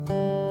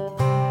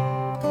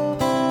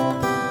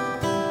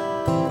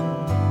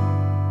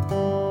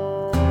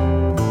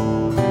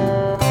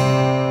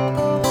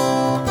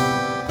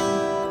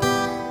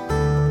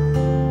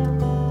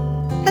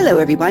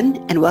Hello, everyone,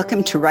 and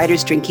welcome to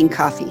Writers Drinking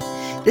Coffee.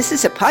 This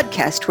is a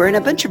podcast wherein a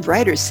bunch of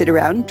writers sit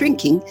around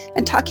drinking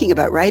and talking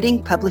about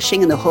writing,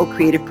 publishing, and the whole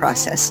creative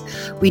process.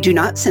 We do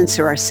not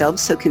censor ourselves,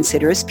 so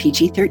consider us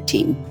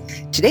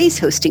PG-13. Today's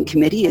hosting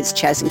committee is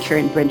Chaz and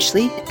Karen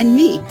Brenchley and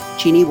me,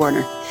 Jeannie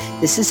Warner.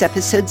 This is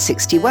episode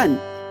 61,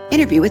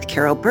 interview with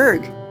Carol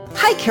Berg.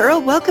 Hi,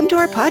 Carol. Welcome to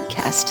our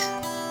podcast.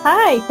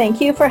 Hi.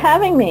 Thank you for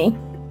having me.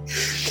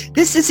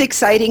 This is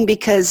exciting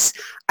because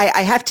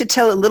I have to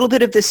tell a little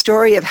bit of the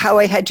story of how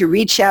I had to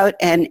reach out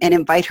and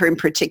invite her in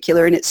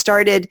particular. And it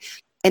started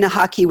in a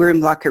hockey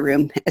locker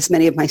room, as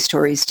many of my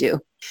stories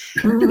do.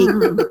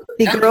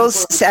 The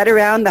girls sat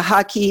around the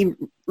hockey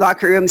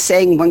locker room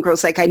saying, one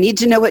girl's like, I need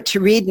to know what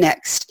to read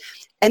next.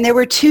 And there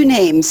were two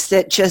names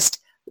that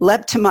just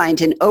leapt to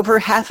mind. And over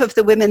half of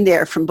the women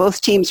there from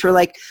both teams were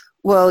like,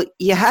 well,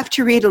 you have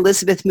to read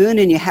Elizabeth Moon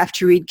and you have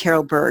to read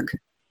Carol Berg.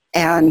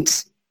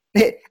 And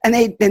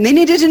they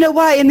needed to know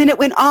why, and then it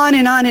went on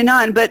and on and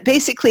on. But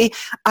basically,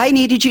 I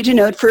needed you to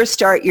know, for a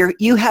start,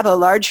 you have a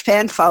large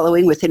fan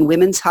following within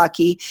women's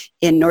hockey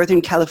in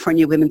Northern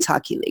California Women's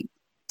Hockey League.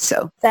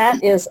 So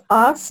that is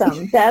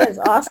awesome. That is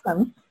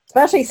awesome,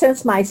 especially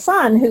since my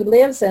son, who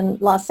lives in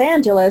Los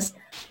Angeles,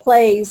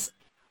 plays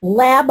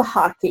lab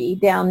hockey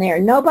down there.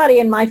 Nobody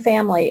in my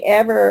family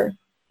ever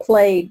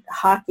played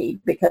hockey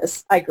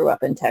because I grew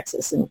up in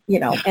Texas, and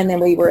then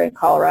we were in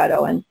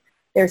Colorado, and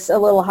there's a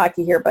little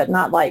hockey here, but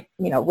not like,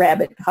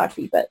 rabbit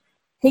hockey. But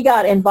he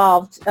got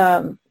involved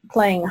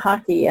playing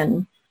hockey,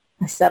 and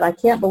I said, I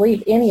can't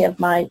believe any of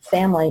my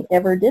family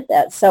ever did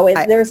that. So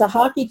there's a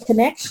hockey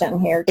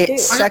connection here, too. It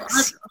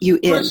sucks you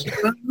in.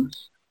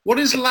 What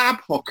is lab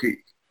hockey?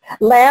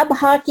 Lab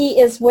hockey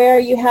is where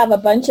you have a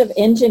bunch of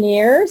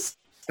engineers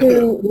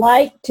who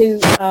like to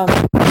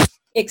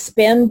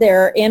expend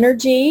their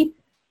energy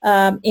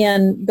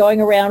in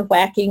going around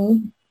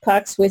whacking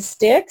pucks with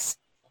sticks.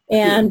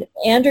 And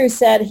Andrew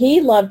said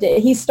he loved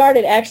it. He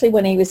started actually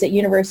when he was at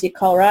University of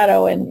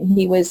Colorado, and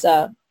he was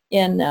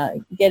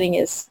getting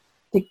his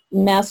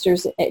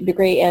master's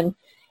degree, and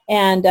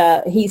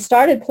he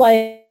started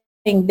playing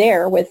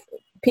there with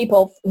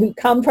people who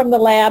come from the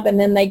lab, and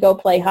then they go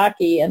play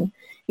hockey. And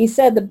he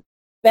said the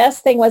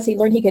best thing was he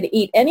learned he could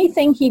eat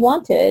anything he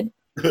wanted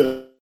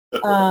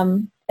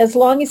as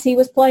long as he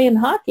was playing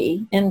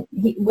hockey and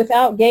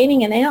without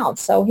gaining an ounce.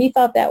 So he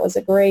thought that was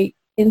a great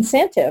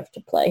incentive to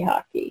play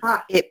hockey.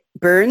 It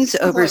burns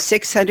over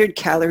 600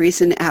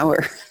 calories an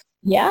hour.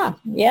 Yeah.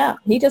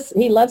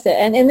 He loves it.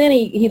 And then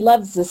he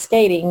loves the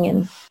skating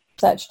and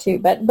such too.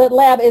 But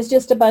lab is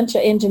just a bunch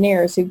of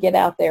engineers who get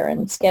out there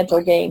and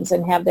schedule games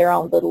and have their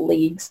own little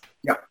leagues.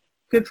 Yeah.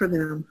 Good for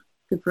them.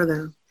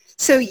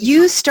 So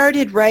you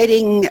started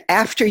writing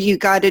after you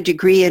got a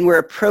degree and were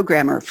a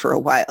programmer for a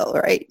while,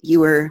 right?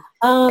 You were...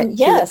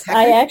 Yes,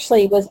 I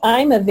actually was.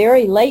 I'm a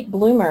very late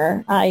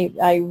bloomer.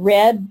 I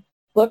read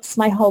books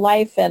my whole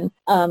life, and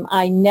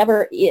I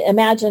never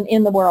imagined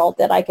in the world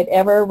that I could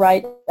ever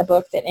write a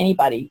book that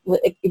anybody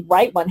would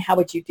write one. How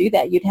would you do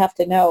that? You'd have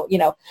to know,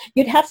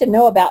 you'd have to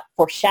know about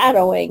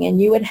foreshadowing, and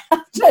you would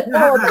have to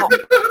know about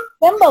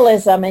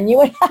symbolism, and you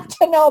would have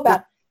to know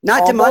about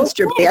not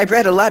demonstrably. I've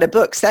read a lot of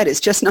books. That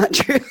is just not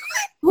true.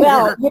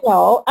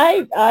 Well,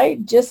 I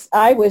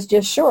was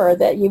just sure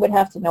that you would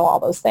have to know all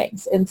those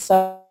things. And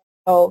so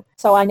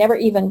I never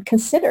even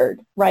considered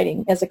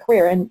writing as a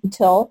career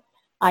until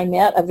I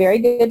met a very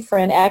good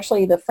friend,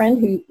 actually the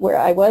friend where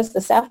I was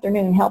this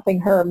afternoon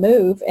helping her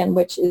move, and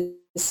which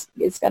is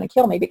going to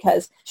kill me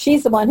because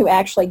she's the one who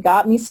actually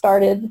got me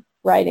started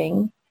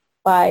writing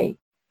by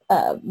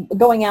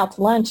going out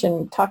to lunch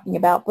and talking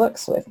about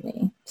books with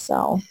me.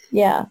 So,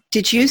 yeah.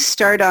 Did you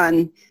start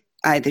on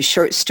the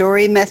short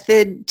story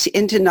method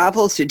into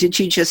novels, or did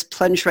you just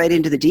plunge right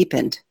into the deep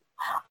end?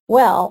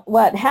 Well,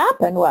 what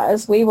happened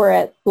was we were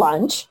at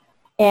lunch,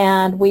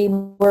 and we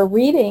were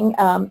reading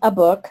a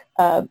book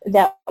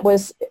that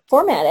was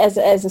formatted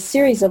as a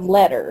series of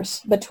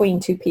letters between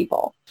two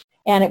people.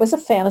 And it was a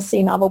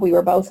fantasy novel. We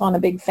were both on a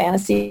big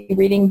fantasy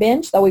reading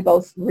binge, though we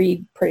both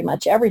read pretty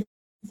much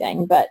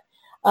everything. But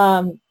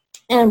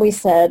and we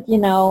said,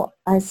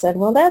 I said,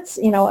 well, that's,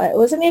 it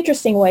was an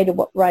interesting way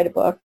to write a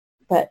book.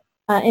 But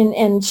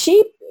and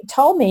she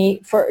told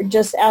me, for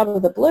just out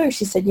of the blue,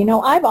 she said,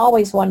 I've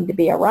always wanted to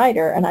be a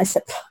writer. And I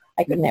said,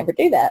 I could never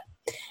do that.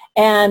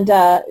 And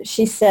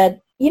she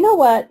said,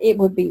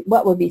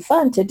 what would be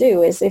fun to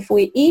do is if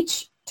we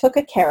each took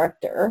a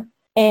character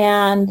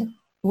and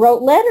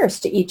wrote letters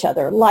to each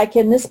other, like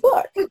in this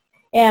book.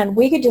 And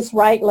we could just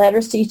write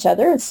letters to each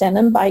other and send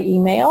them by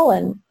email,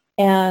 and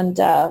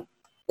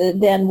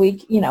then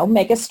we,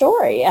 make a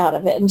story out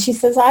of it. And she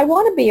says, I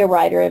want to be a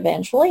writer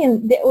eventually,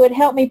 and it would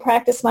help me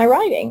practice my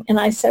writing. And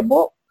I said,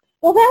 well,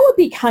 that would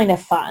be kind of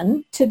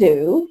fun to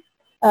do.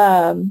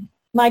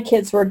 My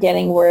kids were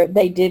getting where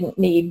they didn't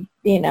need,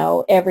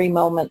 every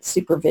moment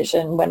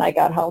supervision when I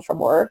got home from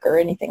work or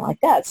anything like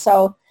that.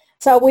 So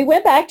we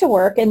went back to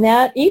work, and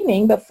that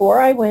evening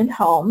before I went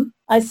home,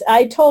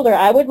 I told her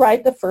I would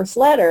write the first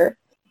letter.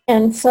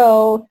 And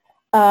so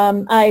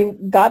I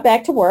got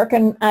back to work,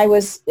 and I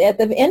was, at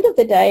the end of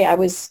the day, I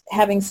was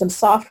having some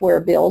software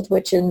build,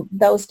 which in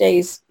those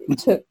days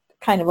took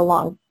kind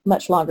of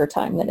much longer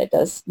time than it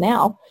does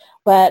now.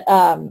 But,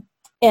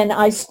 and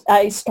I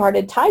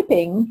started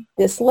typing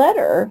this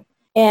letter,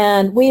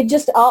 and we had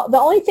the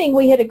only thing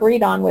we had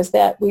agreed on was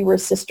that we were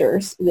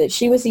sisters, that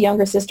she was the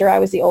younger sister, I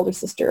was the older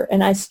sister.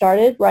 And I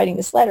started writing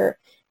this letter.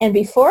 And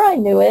before I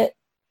knew it,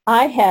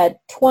 I had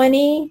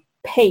 20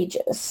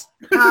 pages.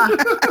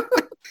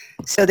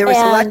 So there was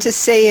a lot to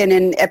say in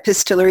an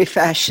epistolary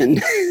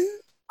fashion.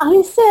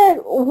 I said,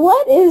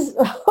 what is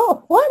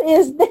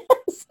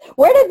this?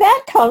 Where did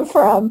that come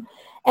from?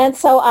 And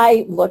so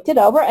I looked it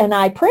over and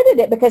I printed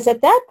it, because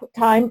at that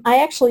time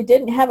I actually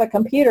didn't have a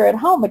computer at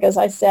home, because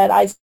I said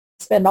I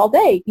spend all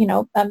day,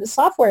 I'm a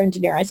software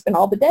engineer. I spend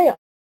all the day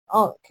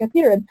on a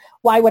computer, and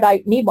why would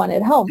I need one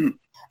at home?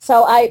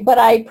 So but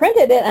I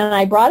printed it and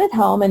I brought it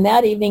home, and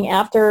that evening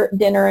after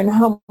dinner and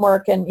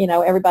homework and,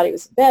 everybody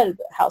was in bed,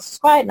 the house was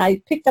quiet, and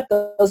I picked up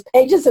those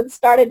pages and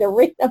started to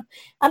read them.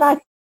 And I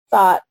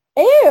thought,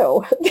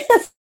 ew,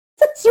 this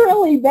is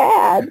really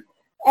bad.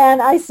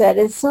 And I said,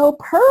 it's so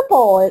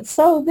purple, it's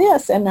so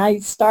this. And I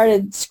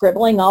started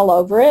scribbling all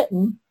over it,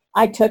 and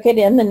I took it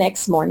in the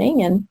next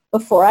morning, and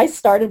before I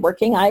started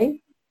working, I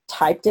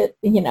typed it,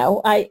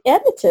 I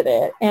edited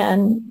it,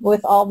 and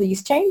with all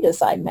these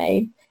changes I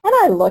made. And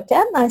I looked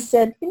at it and I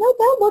said,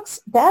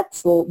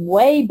 that's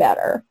way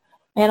better.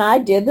 And I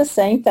did the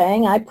same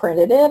thing. I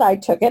printed it. I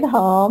took it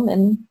home.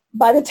 And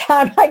by the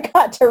time I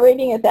got to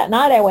reading it that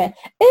night, I went,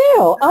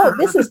 ew,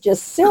 this is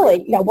just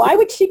silly. Why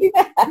would she do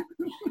that?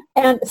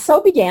 And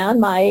so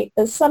began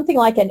something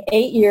like an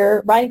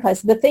 8-year writing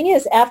class. The thing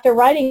is, after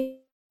writing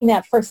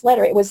that first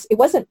letter,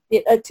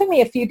 it took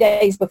me a few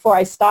days before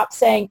I stopped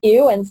saying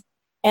ew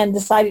and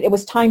decided it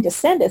was time to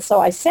send it.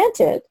 So I sent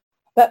it.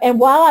 And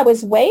while I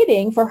was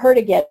waiting for her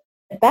to get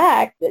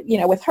back,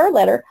 with her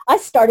letter, I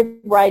started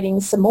writing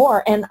some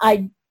more, and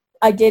I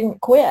didn't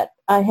quit.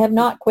 I have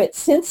not quit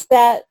since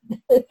that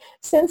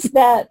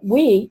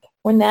week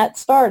when that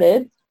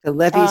started. The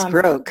levees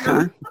broke,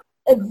 huh?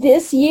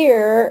 This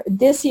year,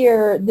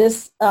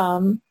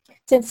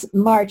 since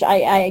March,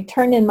 I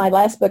turned in my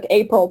last book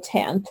April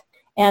 10th,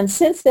 and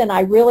since then I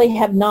really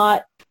have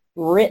not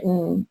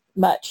written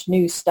much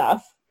new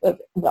stuff.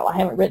 Well, I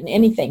haven't written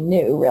anything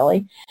new,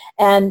 really,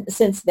 and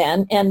since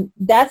then, and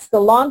that's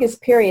the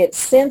longest period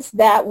since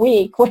that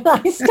week when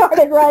I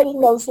started writing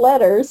those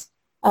letters.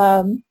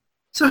 So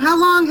how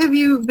long have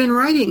you been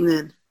writing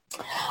then?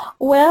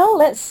 Well,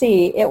 let's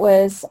see. It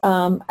was,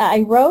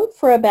 I wrote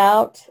for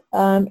about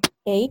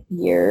 8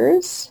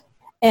 years,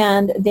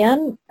 and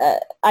then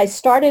I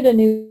started a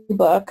new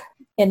book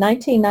in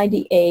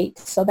 1998,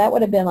 so that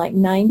would have been like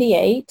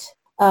 98.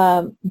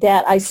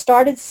 That I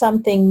started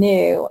something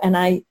new, and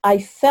I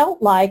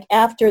felt like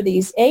after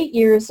these 8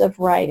 years of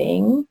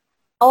writing,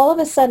 all of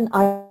a sudden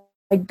I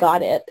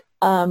got it.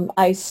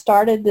 I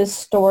started this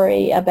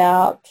story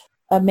about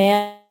a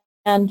man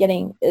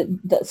getting,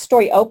 the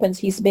story opens,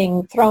 he's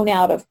being thrown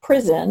out of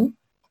prison,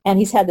 and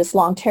he's had this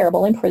long,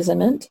 terrible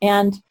imprisonment,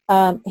 and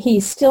he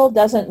still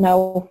doesn't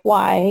know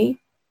why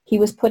he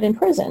was put in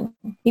prison.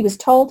 He was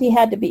told he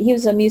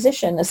was a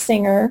musician, a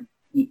singer,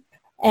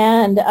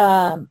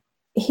 and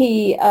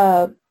he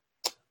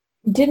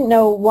didn't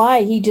know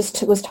why. He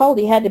just was told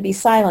he had to be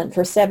silent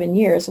for 7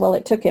 years. Well,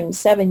 it took him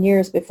 7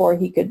 years before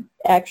he could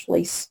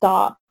actually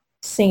stop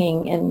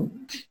singing,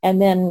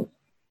 and then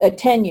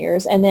 10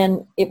 years, and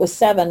then it was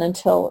 7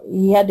 until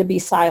he had to be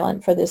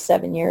silent for this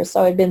 7 years.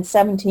 So it had been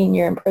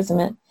 17-year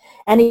imprisonment,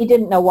 and he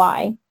didn't know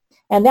why.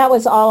 And that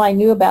was all I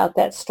knew about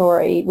that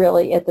story,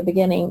 really, at the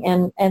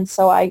beginning. And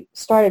so I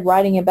started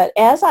writing it. But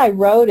as I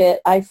wrote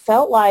it, I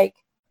felt like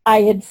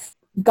I had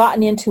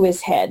gotten into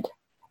his head.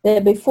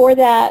 Before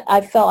that,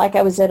 I felt like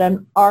I was at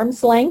an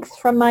arm's length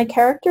from my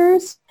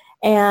characters,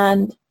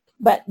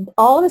 but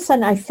all of a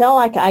sudden I felt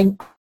like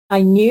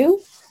I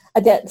knew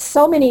that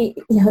so many,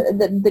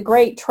 the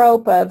great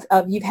trope of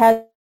you've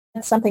had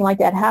something like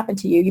that happen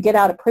to you, you get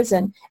out of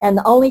prison, and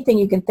the only thing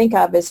you can think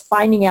of is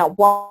finding out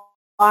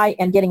why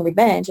and getting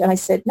revenge. And I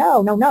said,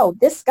 no,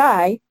 this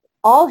guy,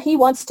 all he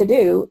wants to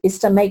do is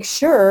to make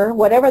sure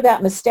whatever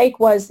that mistake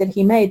was that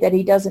he made, that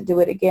he doesn't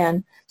do it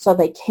again, so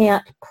they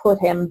can't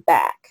put him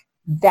back.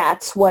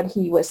 That's what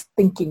he was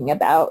thinking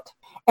about.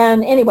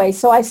 And anyway,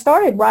 so I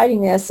started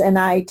writing this, and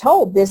I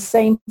told this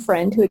same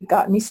friend who had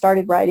gotten me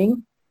started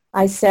writing,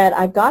 I said,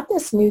 I've got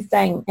this new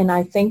thing, and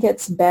I think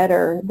it's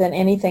better than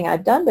anything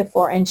I've done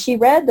before. And she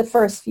read the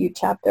first few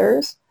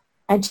chapters,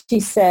 and she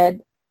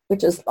said,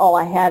 which is all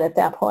I had at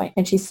that point,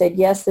 and she said,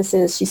 yes, this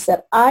is. She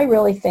said, I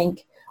really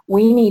think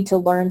we need to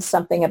learn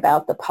something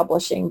about the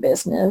publishing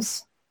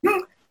business.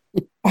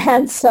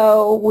 And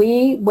so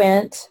we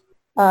went.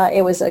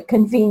 It was a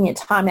convenient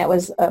time. It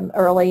was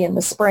early in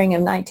the spring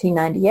of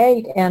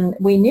 1998, and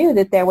we knew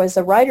that there was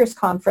a writers'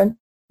 conference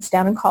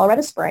down in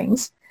Colorado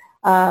Springs,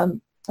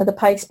 the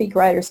Pikes Peak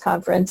Writers'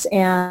 Conference,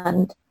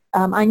 and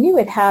I knew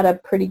it had a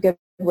pretty good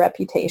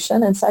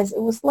reputation, and so I said,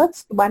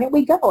 why don't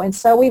we go? And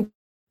so we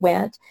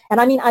went. And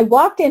I mean, I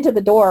walked into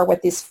the door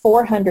with these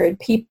 400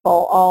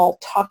 people all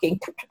talking,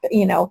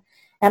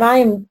 and I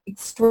am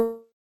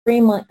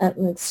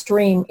an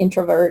extreme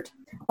introvert.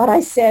 But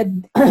I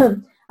said,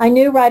 I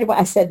knew right away,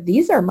 I said,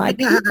 these are my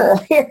people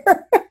here.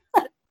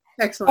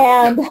 Excellent.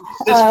 And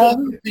There's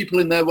 400 people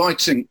in there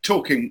writing,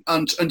 talking,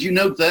 and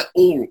they're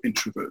all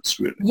introverts,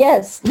 really.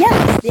 Yes.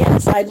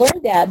 I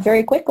learned that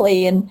very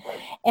quickly. And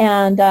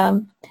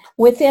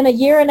within a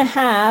year and a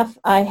half,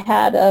 I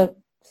had a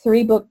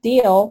 3-book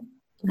deal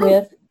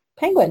with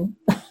Penguin.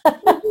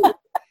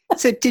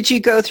 So did you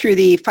go through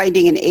the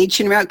finding an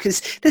agent route?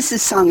 Because this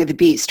is Song of the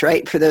Beast,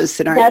 right? For those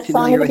that aren't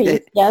familiar with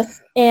it.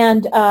 Yes.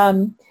 And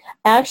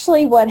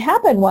actually what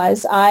happened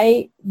was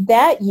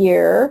that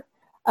year,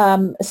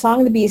 Song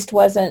of the Beast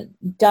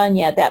wasn't done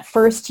yet that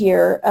first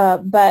year,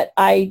 but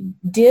I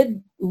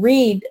did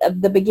read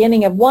the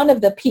beginning of one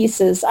of the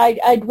pieces.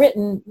 I'd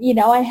written,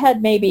 I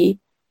had maybe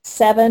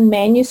 7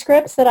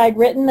 manuscripts that I'd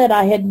written that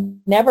I'd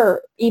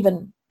never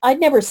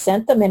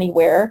sent them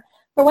anywhere.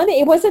 For one thing,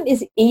 it wasn't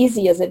as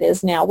easy as it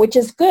is now, which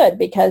is good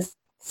because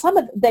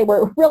they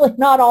were really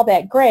not all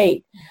that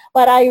great.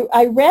 But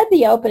I read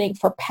the opening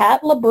for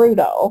Pat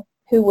Labruto,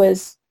 who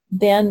was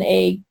then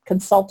a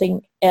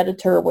consulting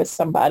editor with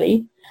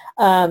somebody.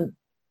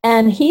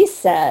 And he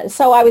said,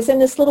 so I was in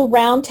this little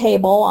round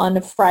table on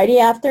a Friday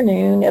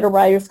afternoon at a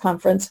writer's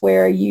conference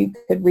where you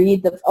could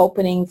read the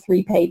opening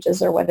 3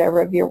 pages or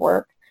whatever of your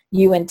work,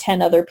 you and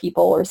 10 other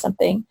people or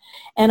something.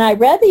 And I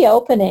read the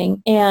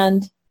opening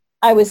and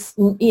I was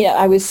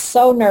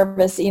so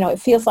nervous. It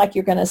feels like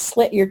you're going to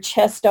slit your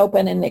chest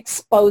open and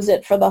expose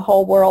it for the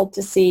whole world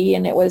to see.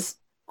 And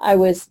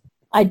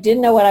I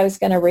didn't know what I was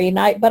going to read.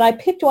 But I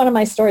picked one of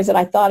my stories that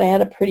I thought I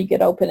had a pretty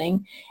good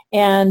opening.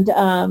 And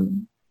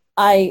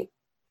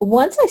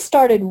once I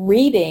started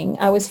reading,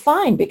 I was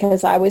fine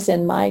because I was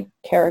in my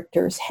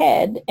character's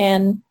head.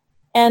 And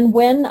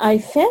when I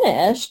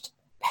finished,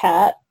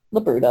 Pat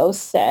Labruto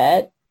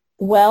said,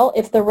 well,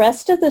 if the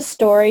rest of the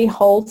story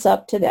holds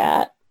up to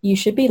that, you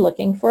should be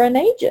looking for an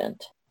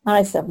agent. And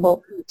I said,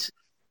 well,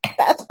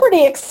 that's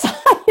pretty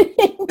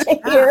exciting to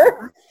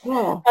hear.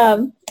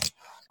 Yeah.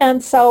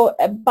 And so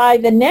by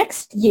the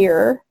next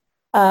year,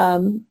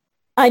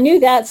 I knew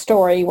that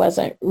story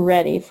wasn't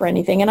ready for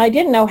anything, and I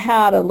didn't know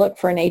how to look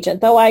for an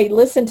agent, though I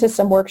listened to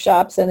some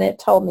workshops and it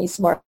told me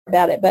some more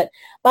about it. But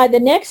by the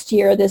next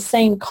year, this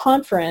same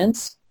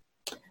conference,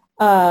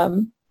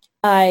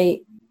 I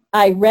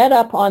read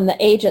up on the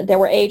agent. There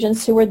were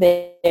agents who were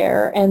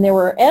there, and there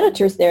were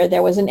editors there.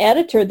 There was an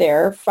editor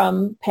there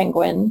from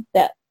Penguin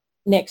that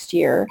next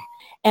year.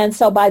 And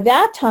so by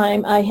that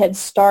time, I had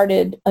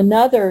started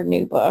another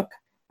new book,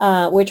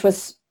 which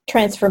was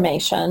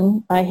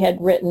Transformation. I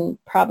had written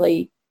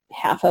probably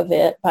half of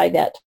it by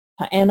that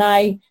time. And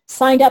I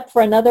signed up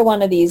for another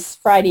one of these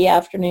Friday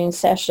afternoon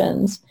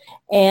sessions.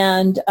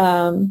 And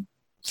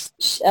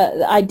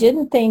I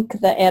didn't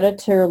think the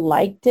editor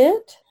liked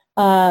it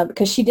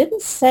because she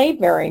didn't say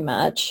very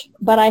much.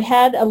 But I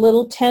had a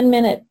little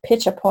 10-minute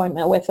pitch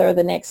appointment with her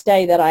the next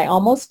day that I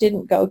almost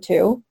didn't go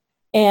to.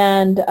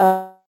 And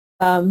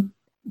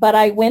but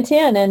I went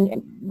in,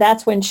 and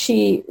that's when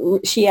she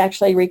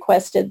actually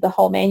requested the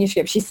whole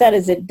manuscript. She said,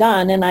 "Is it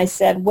done?" And I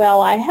said,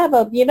 "Well, I have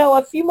a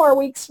few more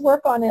weeks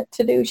work on it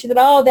to do." She said,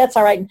 "Oh, that's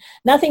all right.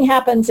 Nothing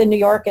happens in New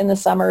York in the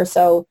summer,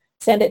 so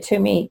send it to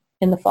me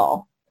in the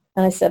fall."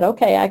 And I said,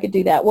 "Okay, I could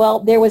do that." Well,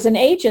 there was an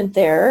agent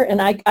there,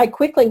 and I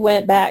quickly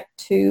went back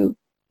to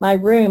my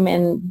room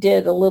and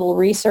did a little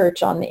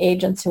research on the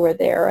agents who were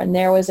there. And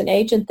there was an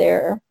agent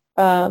there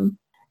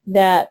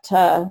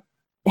that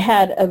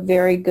had a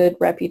very good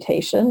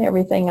reputation.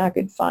 Everything I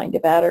could find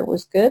about her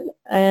was good.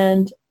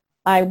 And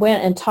I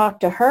went and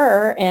talked to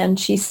her, and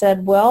she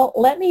said, "Well,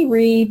 let me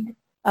read.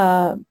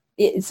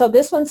 So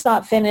this one's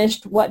not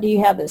finished. What do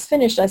you have that's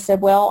finished?" I said,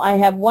 "Well, I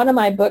have one of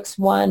my books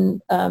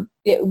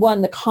it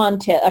won a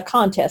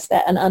contest,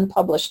 an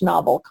unpublished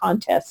novel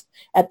contest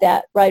at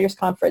that writers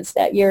conference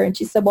that year." And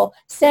she said, "Well,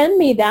 send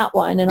me that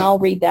one and I'll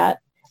read that."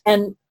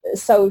 And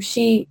so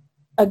she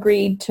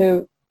agreed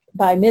to,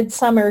 by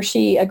midsummer,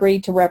 she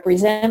agreed to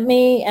represent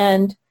me.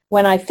 And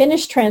when I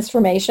finished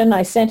Transformation,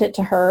 I sent it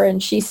to her,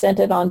 and she sent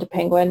it on to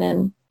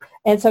Penguin.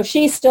 And so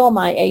she's still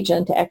my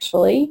agent,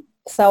 actually.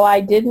 So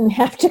I didn't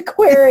have to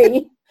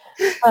query.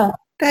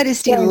 That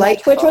is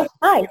delightful. Which was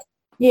nice.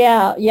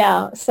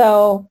 Yeah.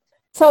 So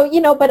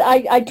but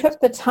I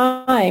took the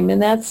time,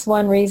 and that's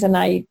one reason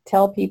I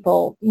tell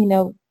people,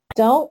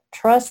 don't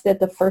trust that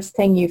the first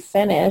thing you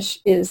finish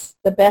is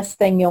the best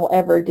thing you'll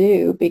ever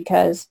do,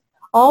 because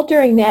all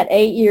during that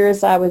 8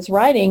 years I was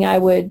writing, I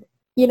would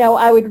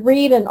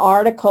read an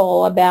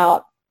article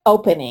about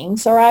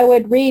openings, or I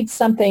would read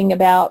something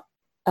about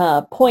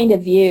point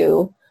of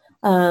view,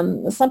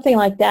 something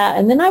like that.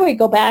 And then I would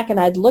go back and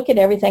I'd look at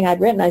everything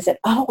I'd written. I said,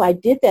 "Oh, I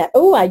did that.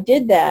 Oh, I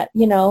did that,"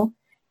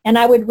 and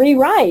I would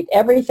rewrite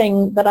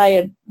everything that I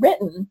had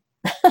written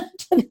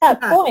to that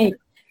point.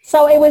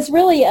 So it was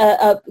really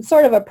a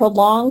sort of a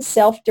prolonged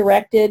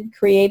self-directed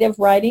creative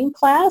writing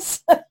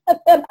class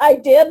that I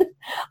did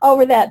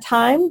over that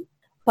time.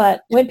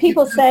 But when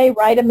people say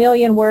write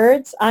 1,000,000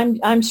 words,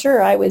 I'm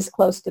sure I was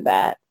close to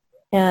that.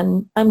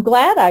 And I'm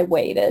glad I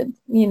waited,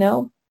 you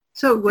know.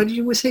 So what did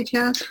you say,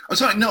 Chaz? I'm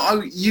sorry,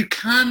 no, you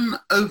can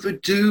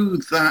overdo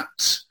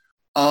that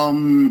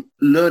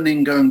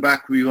learning, going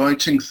back,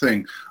 rewriting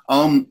thing.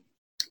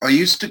 I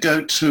used to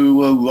go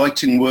to a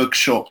writing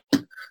workshop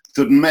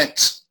that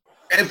met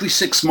every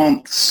 6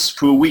 months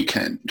for a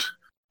weekend,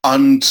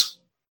 and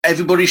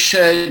everybody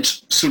shared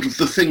sort of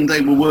the thing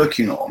they were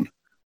working on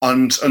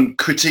and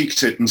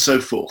critiqued it and so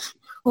forth.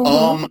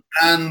 Mm-hmm.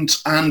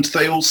 And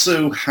they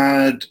also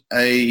had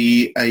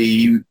a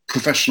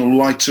professional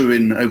writer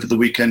in over the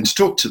weekend to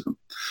talk to them.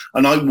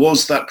 And I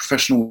was that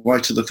professional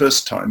writer the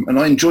first time, and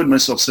I enjoyed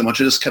myself so much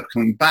I just kept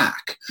coming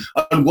back.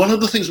 And one of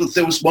the things was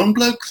there was one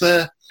bloke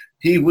there,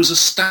 he was a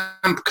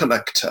stamp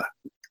collector,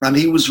 and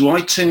he was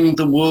writing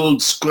the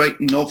world's great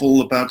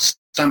novel about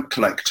stamp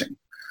collecting.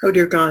 Oh,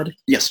 dear God.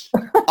 Yes.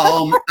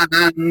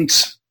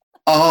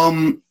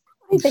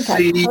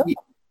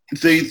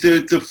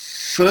 The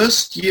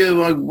first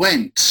year I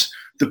went,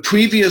 the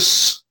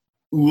previous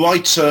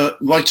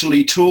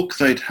writerly talk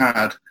they'd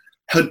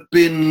had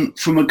been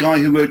from a guy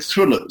who wrote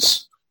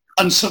thrillers.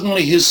 And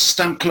suddenly his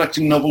stamp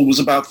collecting novel was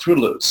about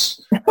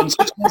thrillers. And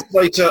 6 months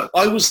later,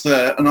 I was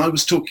there and I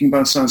was talking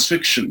about science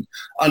fiction.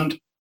 And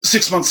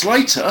 6 months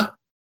later,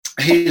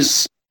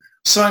 his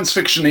science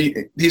fiction,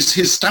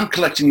 his stamp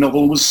collecting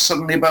novel was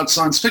suddenly about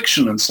science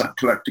fiction and stamp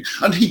collecting.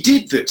 And he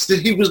did this.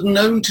 He was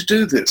known to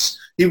do this.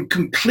 He would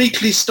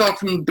completely start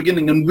from the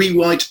beginning and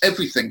rewrite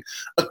everything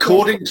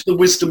according to the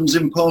wisdoms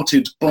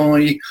imparted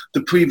by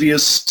the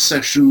previous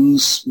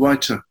session's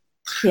writer.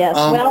 Yes,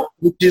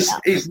 which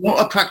is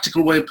not a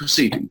practical way of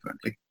proceeding,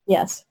 frankly.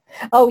 Yes.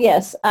 Oh,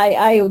 yes,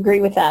 I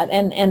agree with that.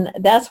 And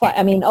that's why,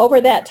 I mean,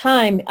 over that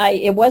time,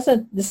 it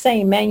wasn't the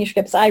same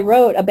manuscripts. I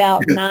wrote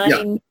about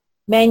 9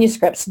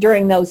 manuscripts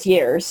during those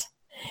years.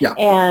 Yeah.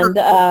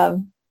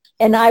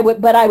 And I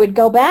would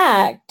go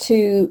back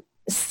to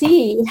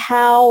see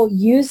how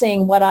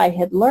using what I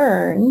had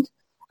learned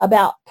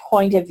about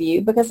point of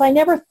view, because I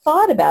never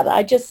thought about it.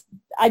 I just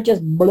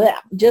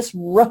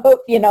wrote,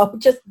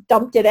 just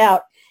dumped it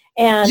out.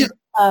 And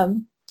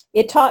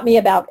it taught me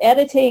about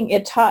editing.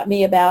 It taught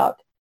me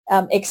about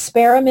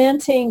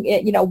experimenting.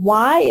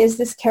 Why is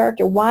this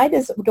character? Why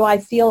do I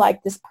feel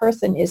like this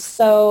person is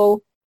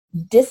so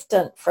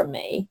distant from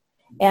me?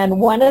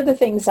 And one of the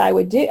things I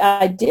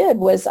did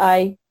was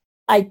I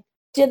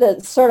did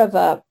a sort of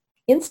a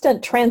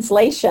instant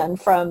translation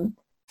from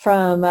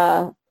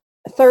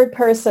third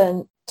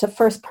person to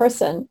first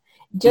person,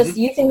 just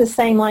using the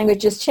same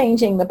language, just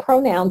changing the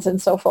pronouns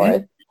and so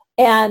forth.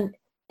 And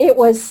it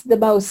was the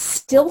most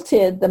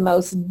stilted, the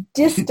most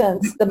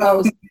distant, the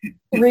most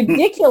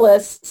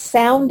ridiculous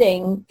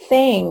sounding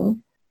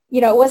thing.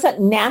 It wasn't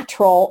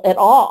natural at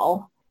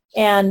all.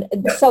 And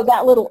so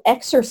that little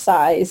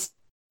exercise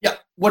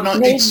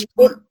made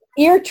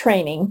ear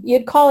training.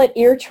 You'd call it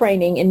ear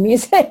training in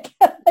music.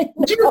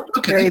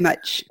 Okay. Very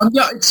much.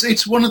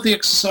 It's one of the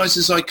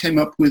exercises I came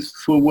up with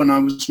for when I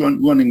was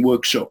running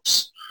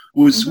workshops.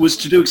 Was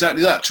to do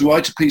exactly that, to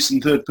write a piece in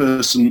third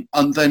person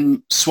and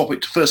then swap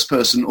it to first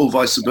person or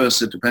vice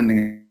versa,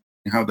 depending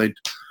on how they'd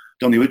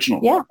done the original.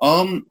 Yeah.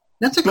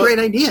 That's a great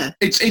idea.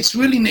 It's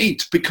really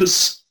neat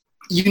because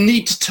you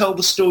need to tell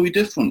the story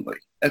differently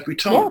every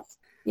time.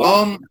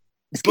 Yes.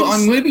 But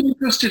I'm really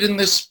interested in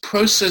this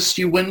process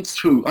you went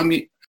through. I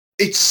mean,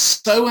 it's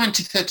so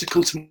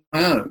antithetical to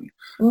my own.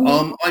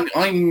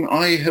 Mm-hmm.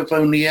 I have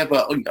only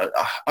ever,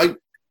 I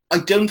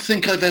don't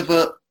think I've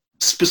ever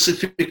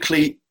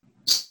specifically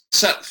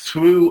sat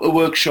through a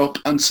workshop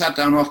and sat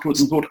down afterwards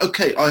and thought,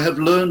 okay, I have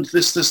learned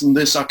this, this, and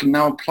this. I can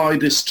now apply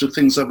this to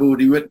things I've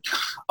already written.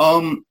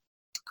 But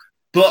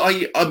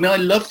I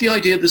love the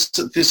idea of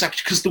this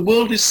actually, because the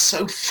world is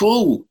so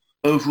full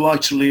of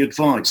writerly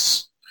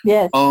advice.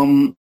 Yes.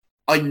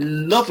 I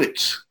love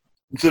it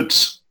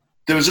that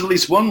there is at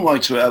least one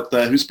writer out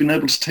there who's been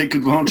able to take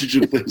advantage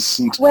of this.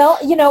 And, well,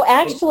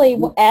 actually,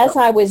 as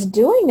I was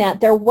doing that,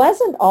 there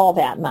wasn't all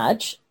that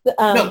much.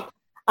 No.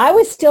 I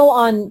was still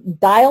on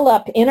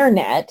dial-up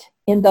internet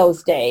in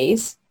those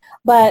days,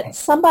 but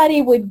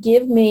somebody would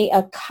give me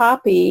a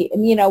copy.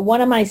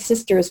 One of my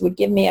sisters would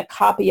give me a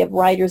copy of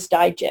Writer's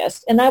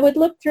Digest, and I would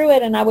look through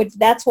it, and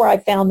that's where I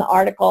found the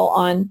article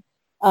on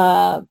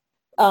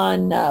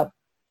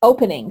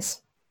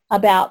openings,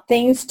 about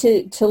things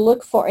to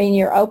look for in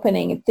your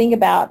opening and think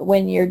about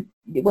when you're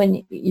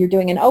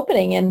doing an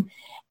opening.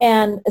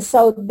 And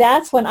so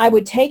that's when I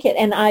would take it,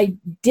 and I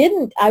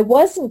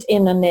wasn't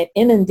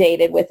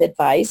inundated with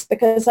advice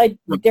because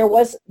there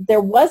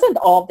wasn't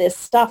all this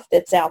stuff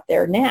that's out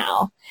there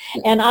now.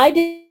 And I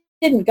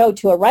didn't go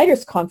to a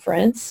writer's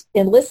conference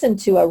and listen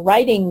to a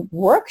writing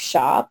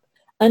workshop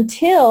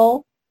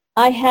until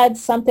I had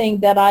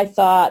something that I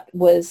thought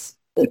was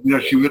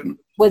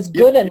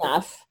good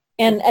enough.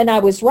 And I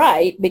was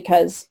right,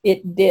 because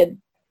it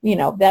did,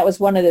 that was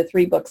one of the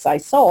 3 books I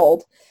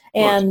sold.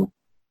 And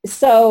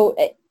so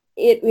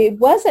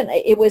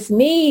it was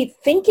me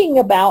thinking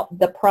about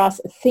the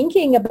process,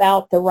 thinking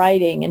about the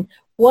writing and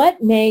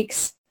what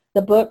makes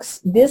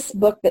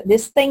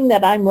this thing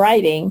that I'm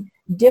writing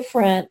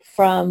different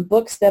from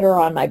books that are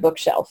on my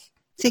bookshelf.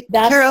 See,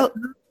 Carol,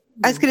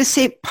 I was going to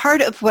say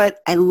part of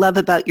what I love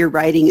about your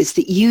writing is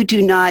that you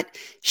do not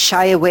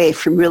shy away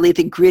from really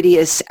the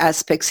grittiest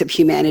aspects of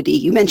humanity.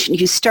 You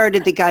mentioned you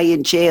started the guy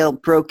in jail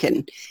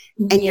broken,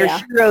 and your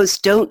heroes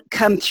don't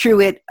come through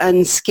it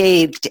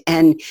unscathed,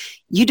 and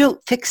you don't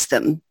fix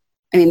them.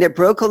 I mean, they're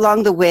broke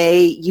along the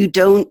way. You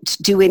don't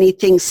do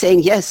anything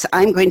saying, yes,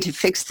 I'm going to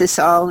fix this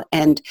all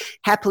and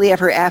happily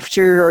ever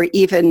after, or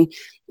even,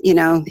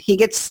 he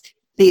gets,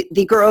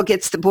 the girl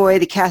gets the boy,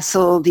 the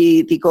castle,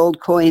 the gold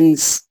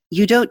coins.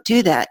 You don't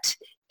do that.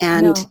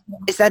 And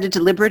Is that a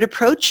deliberate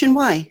approach, and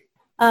why?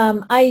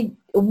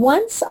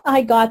 Once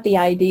I got the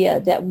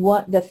idea that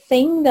the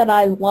thing that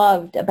I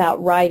loved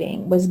about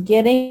writing was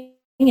getting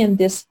in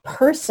this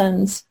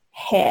person's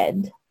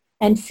head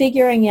and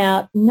figuring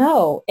out,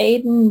 no,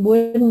 Aiden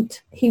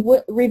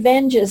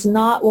revenge is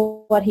not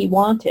what he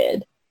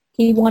wanted.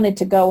 He wanted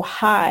to go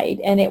hide,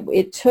 and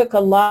it took a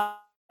lot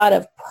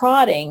of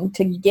prodding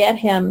to get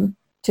him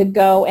to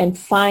go and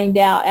find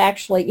out.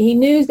 Actually, he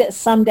knew that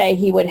someday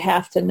he would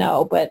have to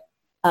know, but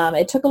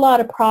it took a lot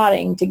of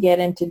prodding to get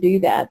him to do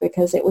that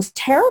because it was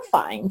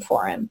terrifying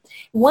for him.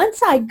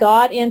 Once I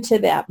got into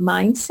that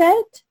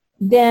mindset,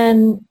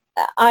 then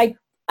I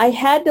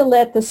had to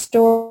let the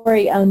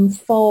story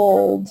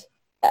unfold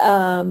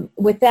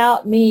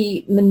without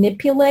me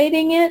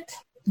manipulating it.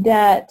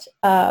 That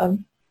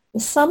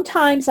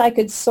sometimes I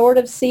could sort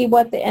of see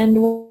what the end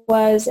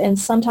was, and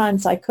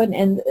sometimes I couldn't.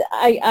 And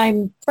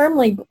I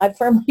firmly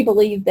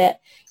believe that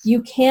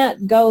you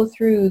can't go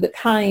through the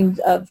kind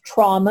of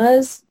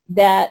traumas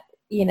that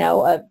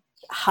a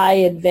high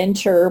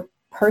adventure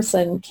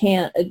person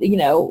can't.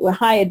 A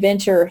high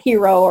adventure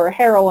hero or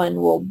heroine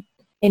will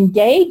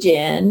engage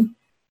in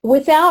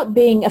without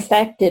being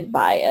affected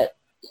by it.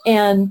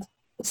 And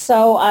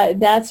so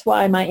that's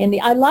why my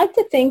ending. I like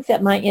to think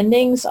that my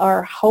endings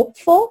are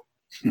hopeful.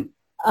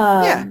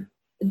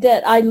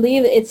 That I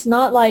leave. It's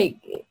not like,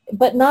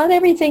 but not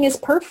everything is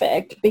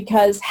perfect,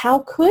 because how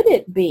could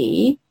it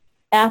be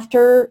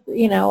after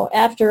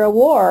a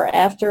war,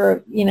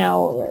 after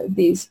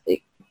these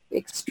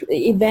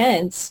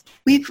events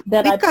we've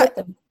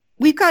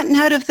gotten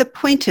out of the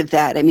point of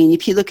that. I mean,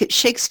 if you look at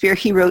Shakespeare,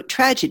 he wrote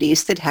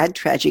tragedies that had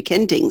tragic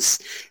endings.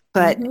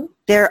 But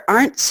there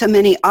aren't so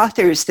many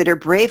authors that are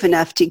brave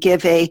enough to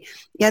give they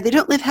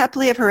don't live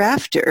happily ever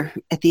after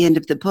at the end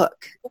of the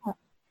book. Yeah.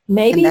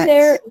 Maybe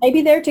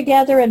they're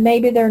together and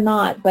maybe they're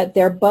not, but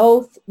they're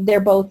both,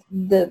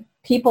 the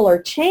people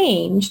are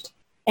changed,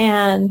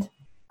 and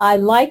I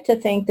like to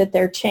think that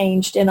they're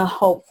changed in a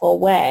hopeful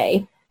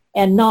way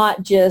and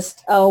not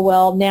just, oh,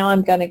 well, now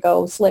I'm going to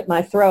go slit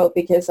my throat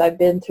because I've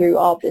been through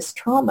all this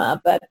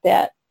trauma, but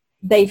that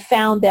they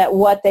found that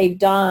what they've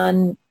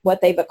done,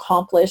 what they've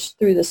accomplished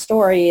through the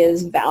story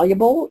is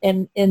valuable,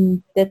 and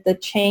that the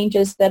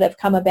changes that have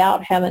come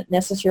about haven't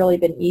necessarily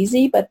been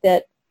easy, but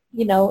that,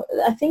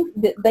 I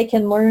think that they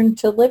can learn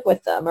to live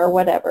with them or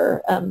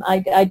whatever.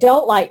 I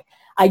don't like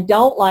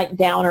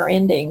downer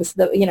endings.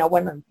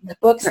 When the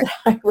books that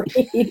I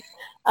read,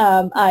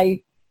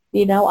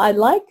 I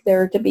like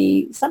there to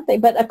be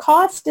something, but a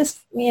cost is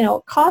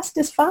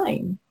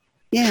fine.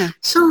 Yeah.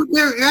 So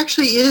there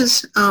actually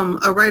is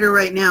a writer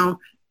right now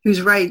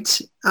who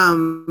writes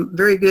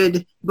very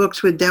good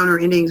books with downer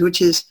endings,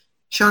 which is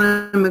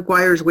Shauna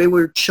McGuire's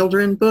Wayward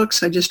Children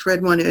books. I just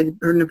read one.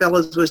 Her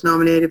novellas was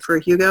nominated for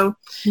a Hugo.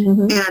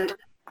 Mm-hmm. And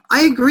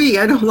I agree.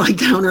 I don't like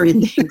downer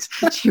endings.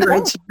 She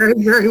writes very,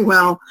 very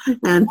well.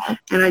 And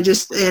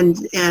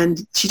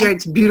she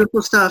writes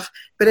beautiful stuff.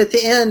 But at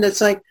the end, it's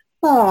like,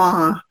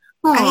 aw.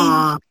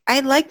 I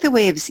like the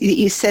way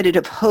you said it,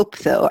 of hope,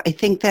 though. I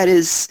think that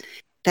is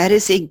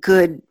a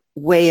good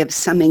way of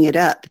summing it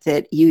up,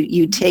 that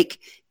you take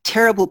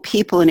terrible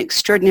people in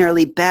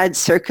extraordinarily bad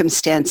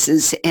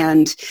circumstances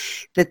and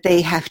that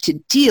they have to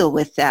deal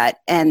with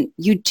that. And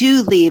you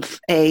do leave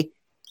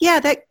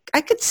that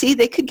I could see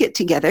they could get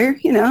together,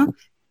 Now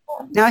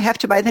I have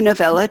to buy the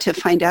novella to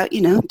find out,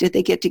 did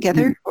they get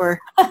together or?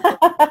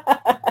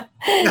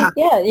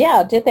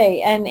 Yeah. Did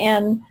they?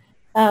 And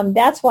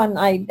that's one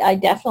I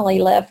definitely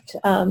left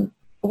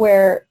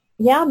where,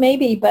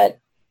 maybe, but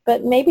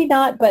maybe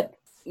not. But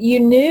you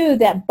knew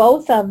that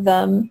both of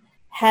them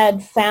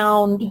had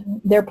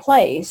found their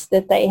place,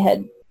 that they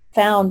had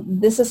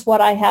found, this is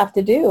what I have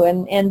to do.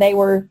 And they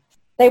were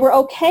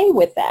okay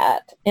with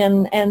that.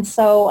 And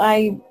so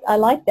I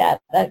like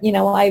that.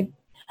 I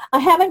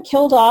haven't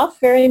killed off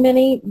very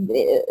many.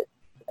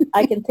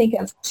 I can think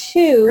of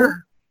two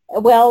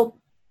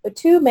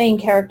main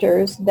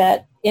characters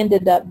that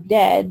ended up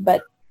dead,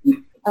 but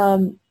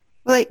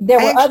there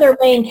were other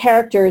main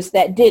characters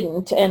that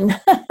didn't. And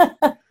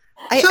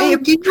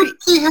do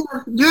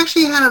you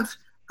actually have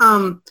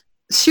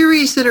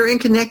series that are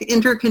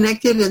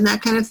interconnected and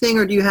that kind of thing,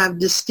 or do you have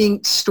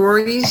distinct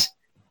stories?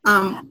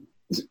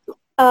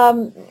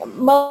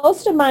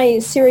 Most of my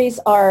series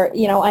are,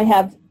 I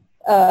have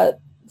a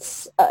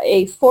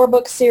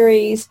 4-book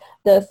series,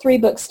 the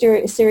 3-book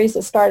series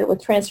that started with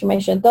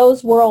Transformation.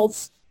 Those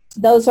worlds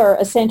those are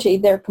essentially,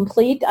 they're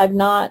complete. I've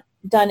not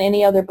done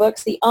any other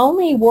books. The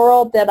only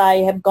world that I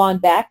have gone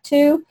back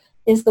to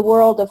is the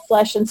world of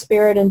flesh and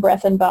spirit and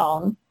breath and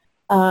bone.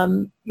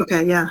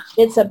 Okay, yeah.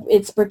 It's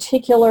a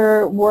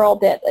particular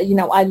world that,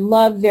 I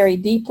love very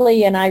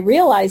deeply, and I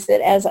realized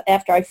that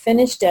after I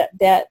finished it,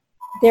 that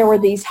there were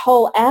these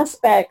whole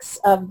aspects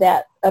of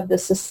the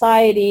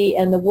society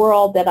and the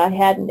world that I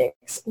hadn't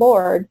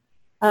explored,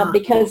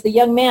 because the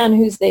young man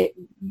who's the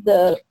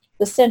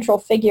central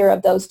figure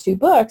of those two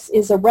books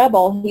is a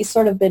rebel. He's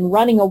sort of been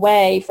running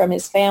away from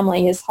his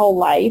family his whole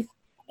life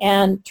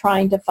and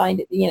trying to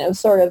find,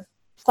 sort of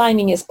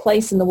finding his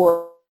place in the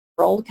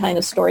world kind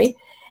of story.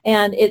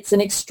 And it's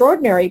an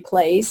extraordinary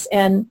place,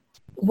 and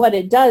what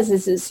it does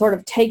is it sort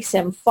of takes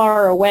him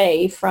far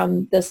away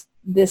from this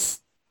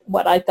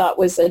what I thought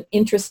was an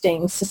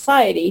interesting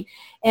society.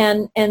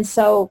 And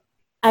so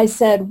I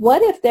said,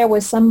 what if there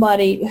was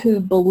somebody who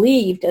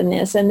believed in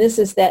this, and this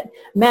is that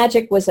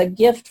magic was a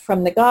gift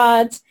from the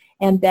gods,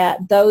 and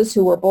that those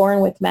who were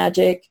born with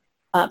magic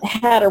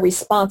had a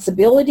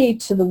responsibility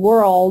to the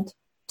world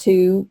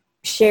to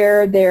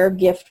share their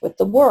gift with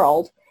the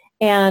world,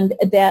 and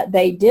that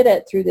they did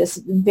it through this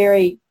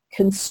very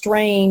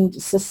constrained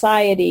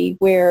society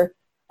where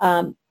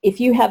if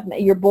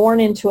you're born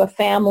into a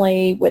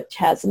family which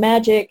has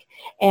magic,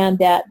 and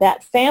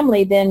that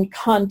family then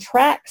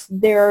contracts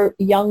their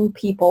young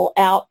people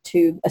out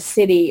to a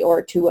city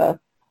or to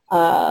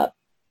a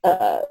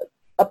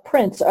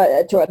prince,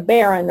 to a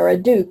baron or a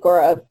duke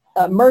or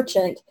a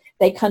merchant.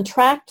 They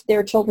contract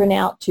their children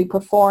out to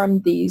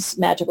perform these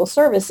magical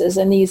services,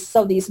 and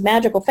these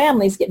magical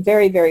families get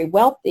very, very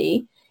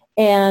wealthy,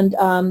 and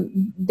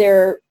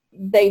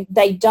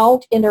they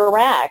don't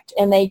interact,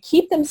 and they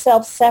keep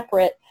themselves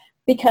separate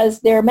because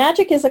their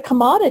magic is a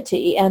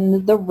commodity,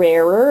 and the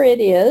rarer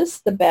it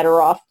is, the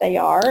better off they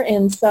are.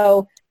 And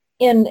so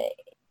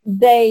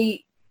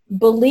they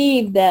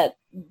believe that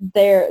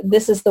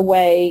this is the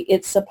way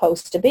it's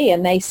supposed to be,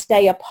 and they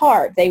stay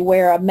apart. They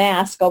wear a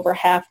mask over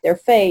half their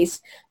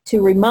face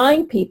to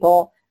remind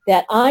people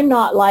that I'm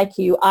not like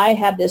you. I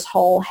have this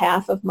whole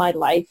half of my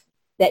life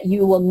that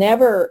you will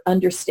never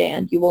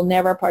understand, you will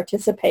never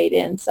participate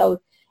in.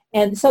 So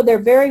they're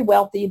very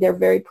wealthy, they're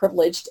very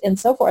privileged, and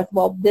so forth.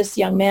 Well, this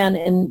young man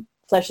in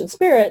Flesh and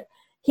Spirit,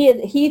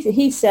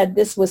 he said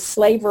this was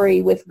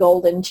slavery with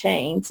golden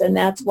chains, and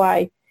that's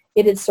why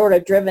it had sort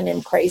of driven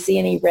him crazy,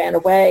 and he ran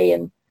away,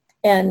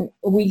 and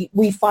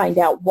we find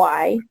out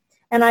why.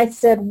 And I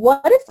said,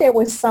 what if there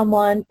was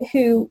someone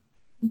who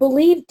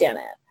believed in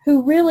it,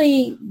 who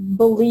really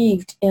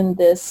believed in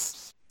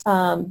this,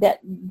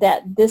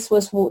 that this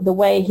was the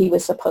way he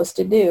was supposed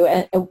to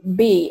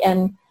be,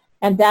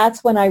 and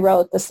that's when I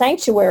wrote the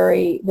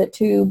Sanctuary, the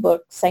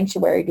 2-book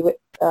Sanctuary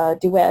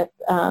duet,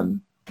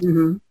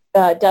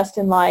 Dust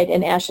and Light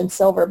and Ash and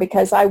Silver,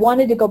 because I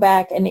wanted to go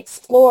back and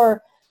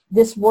explore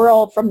this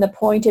world from the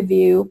point of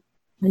view,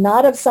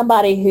 not of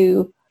somebody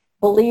who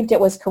believed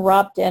it was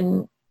corrupt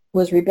and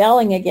was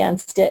rebelling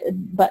against it,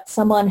 but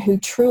someone who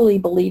truly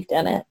believed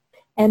in it.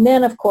 And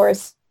then, of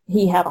course,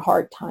 he had a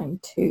hard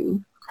time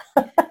too.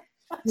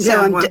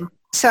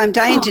 So I'm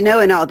dying to know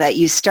in all that.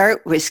 You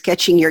start with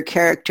sketching your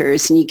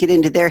characters and you get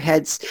into their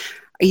heads.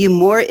 Are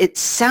you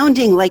it's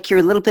sounding like you're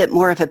a little bit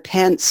more of a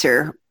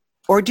pantser,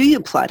 or do you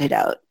plot it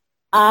out?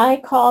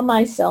 I call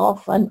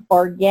myself an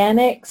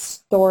organic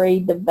story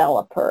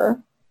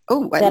developer.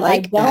 Oh, I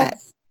like that.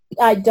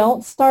 I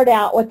don't start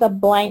out with a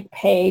blank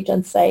page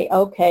and say,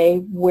 okay,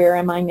 where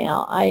am I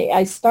now?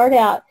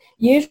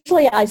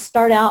 Usually I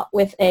start out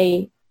with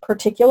a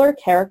particular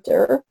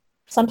character.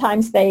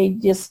 Sometimes they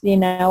just,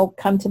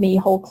 come to me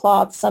whole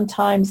cloth.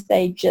 Sometimes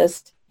they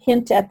just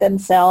hint at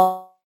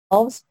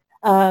themselves,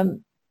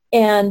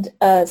 and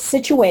a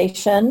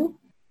situation,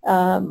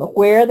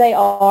 where they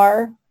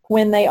are,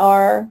 when they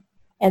are,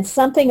 and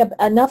something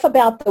enough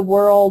about the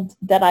world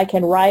that I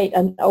can write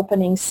an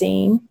opening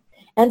scene.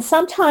 And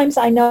sometimes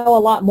I know a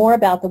lot more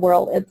about the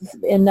world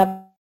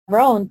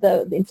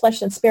in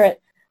Flesh and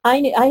Spirit. I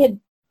had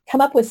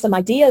come up with some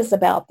ideas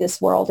about this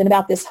world and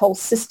about this whole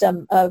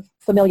system of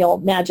familial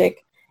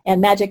magic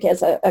and magic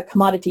as a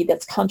commodity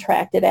that's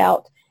contracted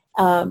out.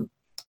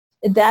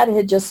 That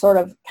had just sort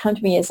of come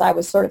to me as I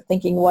was sort of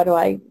thinking,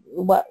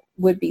 what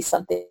would be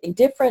something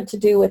different to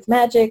do with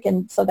magic?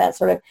 And so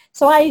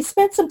so I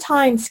spent some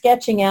time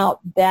sketching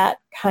out that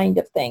kind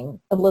of thing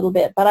a little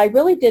bit, but I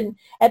really didn't,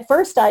 at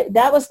first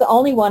that was the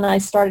only one I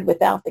started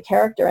without the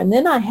character. And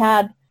then I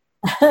had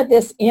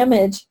this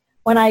image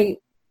when I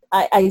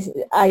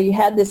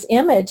had this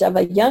image of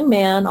a young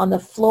man on the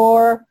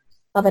floor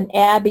of an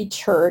abbey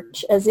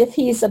church as if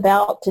he's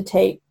about to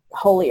take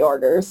holy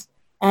orders,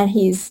 and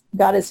he's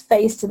got his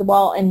face to the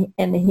wall,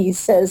 and he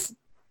says,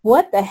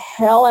 what the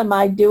hell am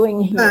I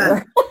doing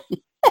here?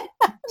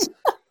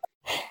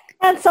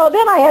 And so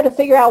then I had to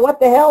figure out what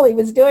the hell he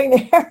was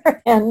doing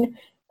there and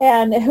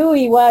who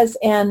he was,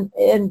 and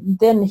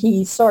then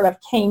he sort of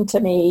came to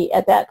me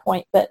at that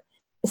point. But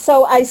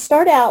so I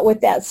start out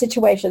with that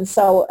situation.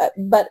 So,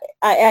 but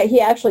he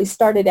actually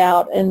started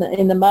out in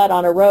the mud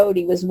on a road.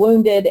 He was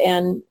wounded,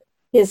 and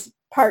his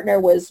partner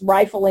was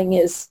rifling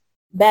his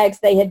bags.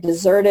 They had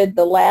deserted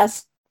the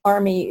last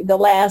army, the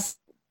last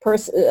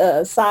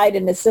side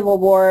in the Civil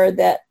War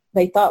that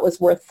they thought was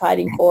worth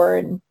fighting for.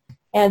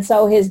 And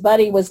so his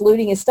buddy was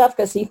looting his stuff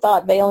because he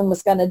thought Valen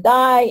was going to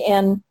die,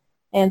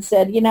 and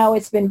said, you know,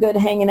 it's been good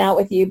hanging out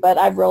with you, but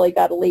I've really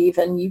got to leave,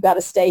 and you got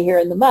to stay here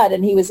in the mud.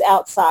 And he was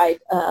outside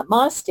a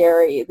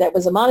monastery. That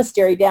was a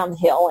monastery down the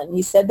hill. And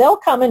he said, they'll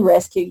come and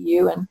rescue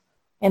you.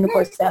 And of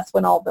course, that's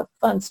when all the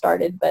fun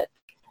started. But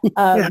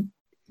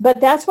but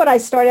that's what I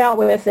start out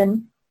with.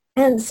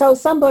 And so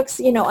some books,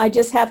 you know, I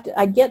just have to,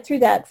 I get through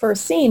that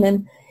first scene,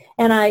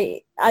 and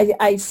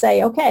I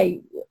say, okay,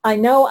 I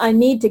know I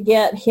need to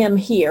get him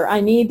here.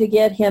 I need to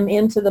get him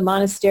into the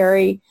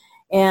monastery,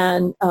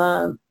 and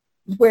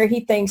where he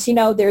thinks, you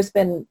know, there's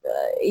been,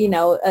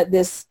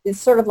 this is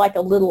sort of like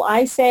a little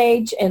ice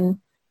age, and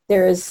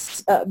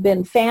there's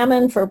been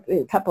famine for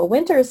a couple of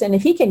winters. And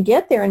if he can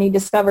get there and he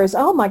discovers,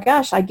 oh my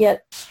gosh, I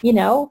get, you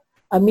know,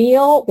 a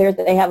meal there,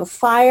 they have a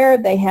fire,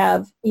 they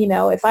have, you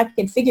know, if I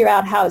can figure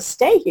out how to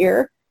stay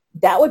here,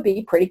 that would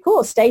be pretty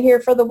cool. Stay here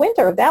for the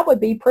winter. That would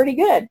be pretty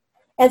good.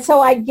 And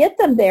so I get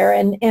them there,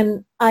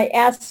 and I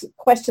ask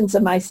questions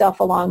of myself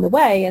along the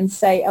way and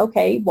say,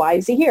 okay, why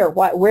is he here?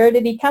 Where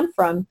did he come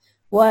from?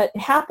 What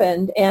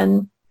happened?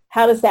 And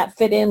how does that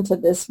fit into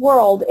this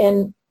world?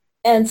 And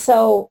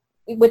so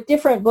with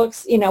different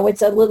books, you know,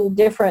 it's a little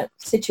different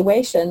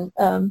situation.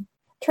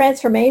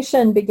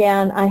 Transformation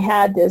began, I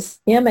had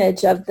this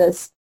image of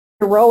this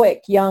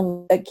heroic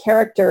young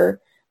character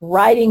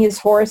riding his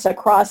horse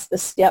across the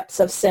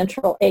steppes of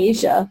Central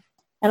Asia.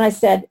 And I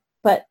said,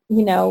 but,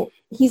 you know,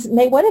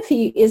 what if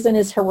he isn't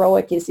as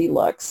heroic as he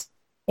looks?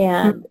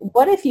 And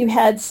what if you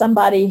had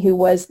somebody who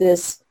was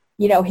this,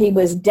 you know, he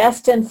was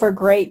destined for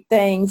great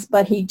things,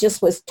 but he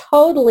just was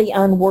totally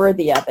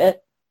unworthy of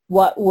it?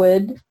 What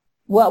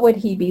would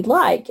he be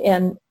like?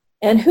 And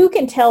who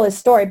can tell his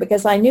story?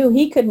 Because I knew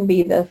he couldn't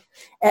be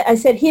I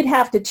said he'd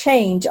have to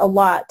change a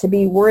lot to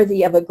be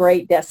worthy of a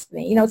great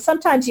destiny. You know,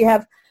 sometimes you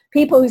have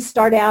people who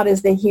start out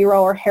as the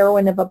hero or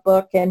heroine of a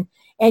book, and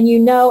you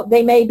know,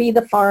 they may be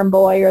the farm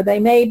boy, or they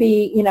may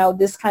be, you know,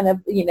 this kind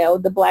of, you know,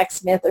 the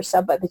blacksmith or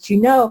somebody, but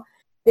you know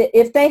that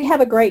if they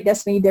have a great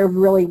destiny, they're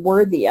really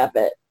worthy of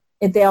it.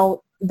 And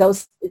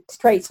those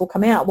traits will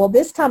come out. Well,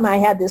 this time I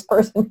had this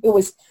person who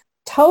was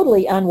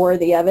totally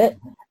unworthy of it.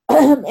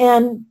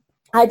 And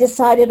I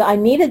decided I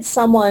needed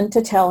someone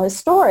to tell his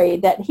story,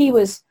 that he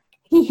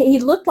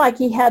looked like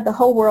he had the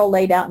whole world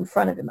laid out in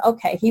front of him.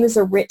 Okay, he was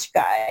a rich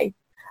guy.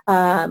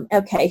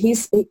 Okay,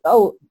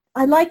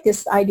 I like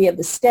this idea of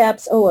the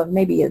steppes. Oh,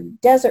 maybe a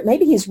desert.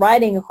 Maybe he's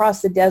riding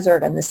across the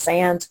desert and the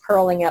sand's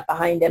curling up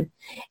behind him.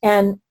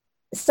 And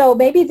so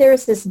maybe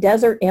there's this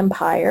desert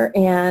empire,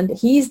 and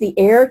he's the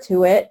heir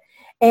to it.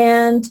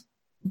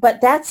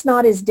 But that's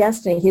not his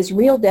destiny. His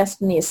real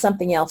destiny is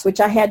something else, which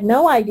I had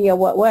no idea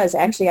what was.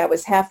 Actually, I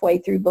was halfway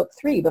through book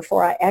 3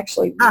 before I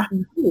actually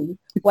knew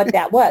what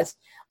that was.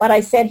 But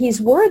I said,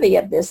 he's worthy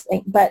of this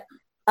thing. But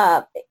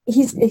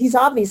he's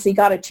obviously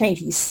got to change.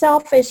 He's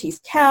selfish. He's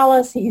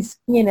callous. He's,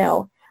 you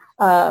know,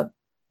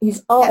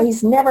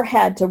 he's never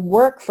had to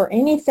work for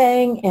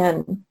anything.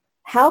 And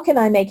how can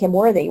I make him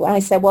worthy? When I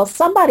said, well,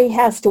 somebody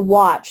has to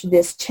watch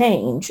this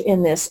change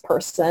in this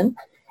person.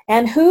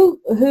 And who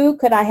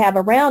could I have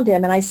around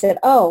him? And I said,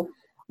 oh,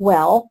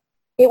 well,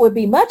 it would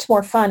be much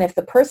more fun if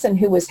the person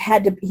who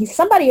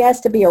somebody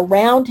has to be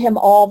around him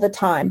all the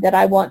time, that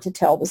I want to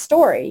tell the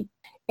story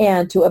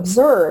and to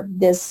observe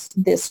this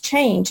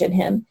change in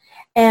him.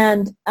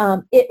 And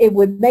it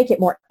would make it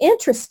more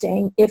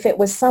interesting if it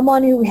was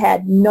someone who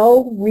had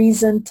no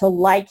reason to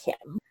like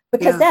him,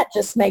 because that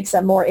just makes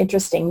a more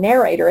interesting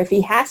narrator. If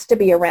he has to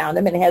be around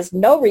him and has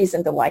no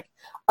reason to like,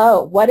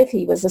 oh, what if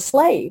he was a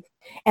slave?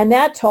 And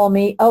that told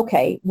me,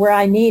 okay,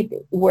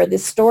 where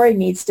this story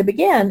needs to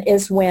begin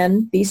is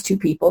when these two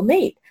people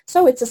meet.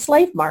 So it's a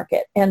slave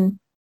market, and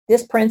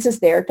this prince is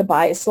there to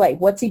buy a slave.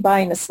 What's he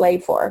buying a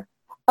slave for?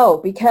 Oh,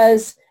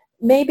 because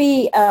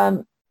maybe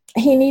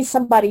he needs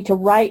somebody to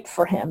write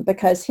for him,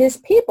 because his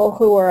people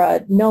who are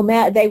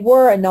they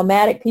were a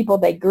nomadic people.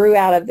 They grew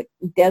out of the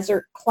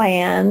desert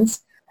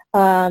clans.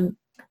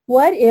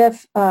 What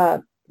if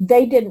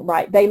they didn't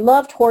write? They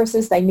loved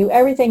horses. They knew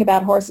everything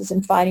about horses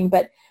and fighting,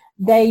 but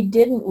they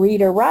didn't read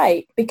or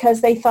write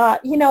because they thought,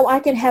 you know, I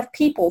can have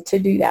people to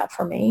do that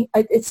for me.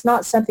 It's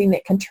not something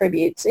that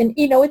contributes. And,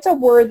 you know, it's a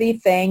worthy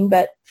thing,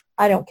 but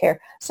I don't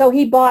care. So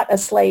he bought a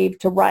slave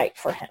to write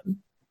for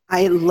him.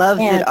 I love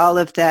that all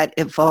of that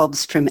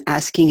evolves from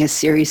asking a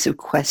series of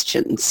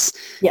questions.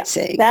 Yes,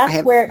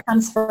 that's where it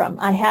comes from.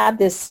 I have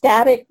this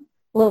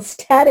little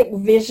static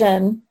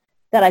vision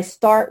that I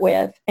start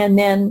with, and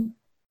then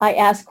I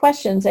ask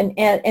questions.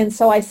 And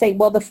so I say,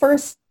 well, the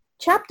first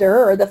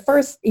chapter or the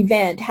first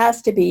event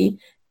has to be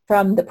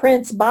from the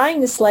prince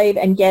buying the slave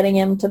and getting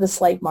him to the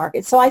slave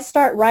market. So I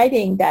start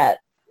writing that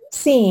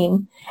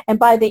scene. And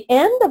by the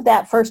end of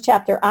that first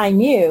chapter, I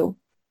knew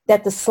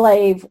that the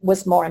slave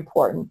was more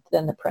important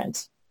than the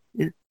prince.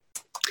 Yeah.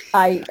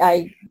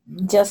 I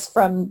just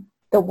from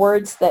the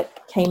words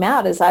that came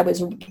out as I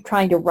was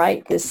trying to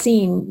write this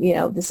scene,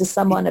 this is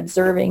someone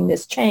observing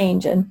this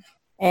change. And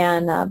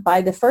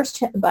by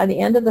the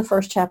end of the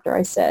first chapter,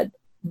 I said,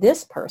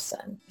 this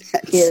person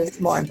is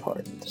more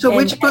important. So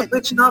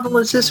which novel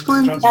is this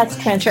one? That's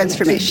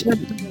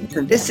Transformation.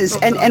 This is,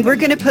 and we're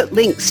going to put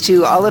links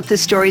to all of the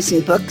stories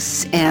and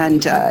books,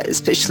 and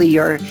especially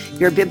your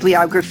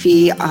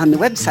bibliography on the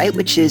website,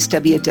 which is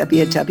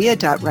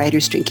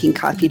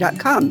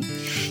www.writersdrinkingcoffee.com.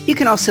 You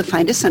can also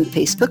find us on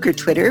Facebook or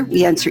Twitter.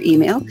 We answer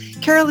email.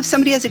 Carol, if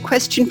somebody has a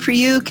question for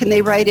you, can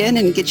they write in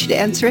and get you to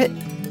answer it?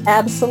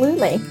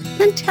 Absolutely.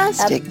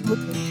 Fantastic.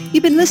 Absolutely.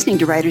 You've been listening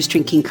to Writers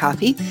Drinking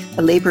Coffee,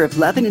 a labor of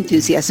love and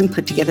enthusiasm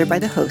put together by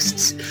the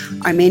hosts.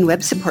 Our main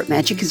web support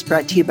magic is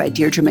brought to you by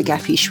Deirdre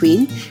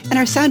McGaffey-Schween, and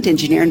our sound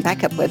engineer and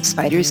backup web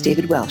spider is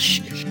David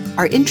Welsh.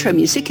 Our intro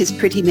music is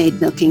Pretty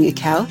Maid Milking a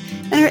Cow,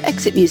 and our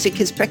exit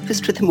music is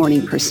Breakfast with a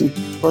Morning Person,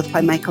 both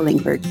by Michael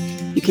Engberg.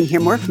 You can hear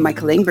more from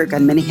Michael Engberg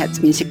on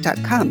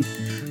manyhatsmusic.com.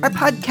 Our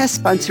podcast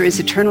sponsor is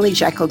Eternally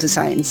Jackal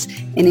Designs,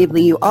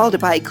 enabling you all to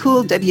buy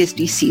cool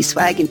WSDC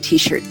swag and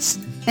t-shirts.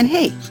 And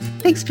hey,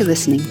 thanks for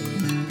listening.